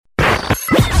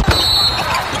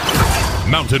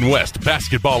Mountain West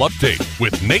Basketball Update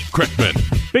with Nate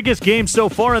Kreckman. Biggest game so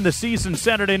far in the season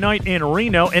Saturday night in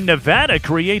Reno, and Nevada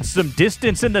creates some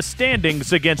distance in the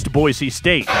standings against Boise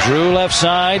State. Drew left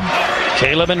side,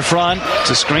 Caleb in front.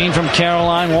 It's a screen from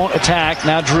Caroline, won't attack.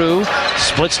 Now Drew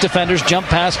splits defenders, jump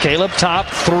pass, Caleb top,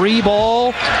 three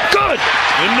ball, good!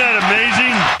 Isn't that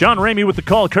amazing? John Ramey with the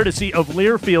call, courtesy of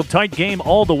Learfield. Tight game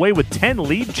all the way with 10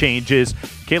 lead changes.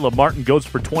 Caleb Martin goes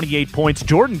for 28 points,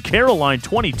 Jordan Caroline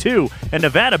 22, and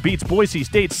Nevada beats Boise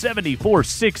State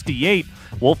 74-68.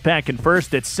 Wolfpack in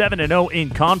first at 7-0 in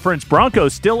conference.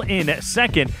 Broncos still in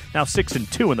second, now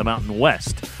 6-2 in the Mountain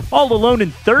West. All alone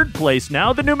in third place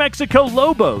now, the New Mexico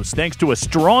Lobos, thanks to a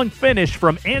strong finish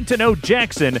from Antono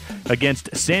Jackson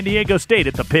against San Diego State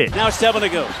at the Pit. Now 7 to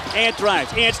go. Ant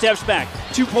drives. Ant steps back.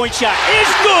 2-point shot is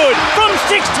good from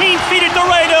 16 feet at the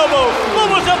right elbow.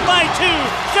 Lobos up by 2,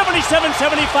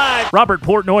 77-75. Robert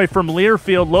Portnoy from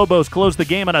Learfield. Lobos closed the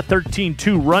game on a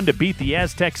 13-2 run to beat the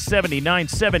Aztecs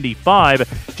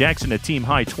 79-75. Jackson a team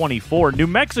high 24. New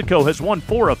Mexico has won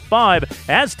 4 of 5.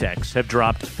 Aztecs have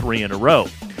dropped 3 in a row.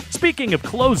 Speaking of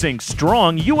closing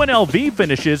strong, UNLV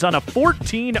finishes on a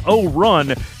 14-0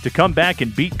 run to come back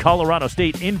and beat Colorado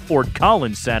State in Fort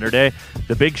Collins Saturday.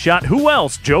 The big shot, who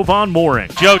else? Jovan Mooring.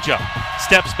 JoJo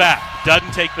steps back,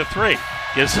 doesn't take the three,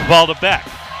 gives the ball to Beck.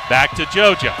 Back to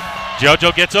JoJo.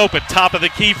 JoJo gets open, top of the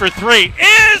key for three,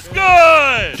 is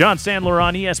good! John Sandler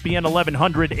on ESPN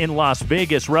 1100 in Las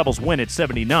Vegas. Rebels win at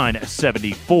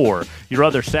 79-74. Your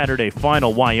other Saturday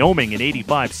final, Wyoming an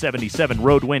 85-77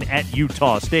 road win at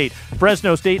Utah State.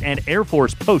 Fresno State and Air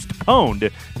Force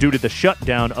postponed due to the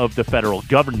shutdown of the federal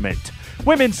government.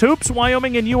 Women's hoops,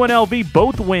 Wyoming and UNLV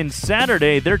both win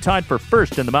Saturday. They're tied for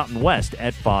first in the Mountain West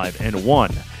at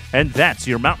 5-1. And that's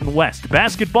your Mountain West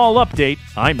basketball update.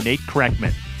 I'm Nate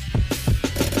Kreckman.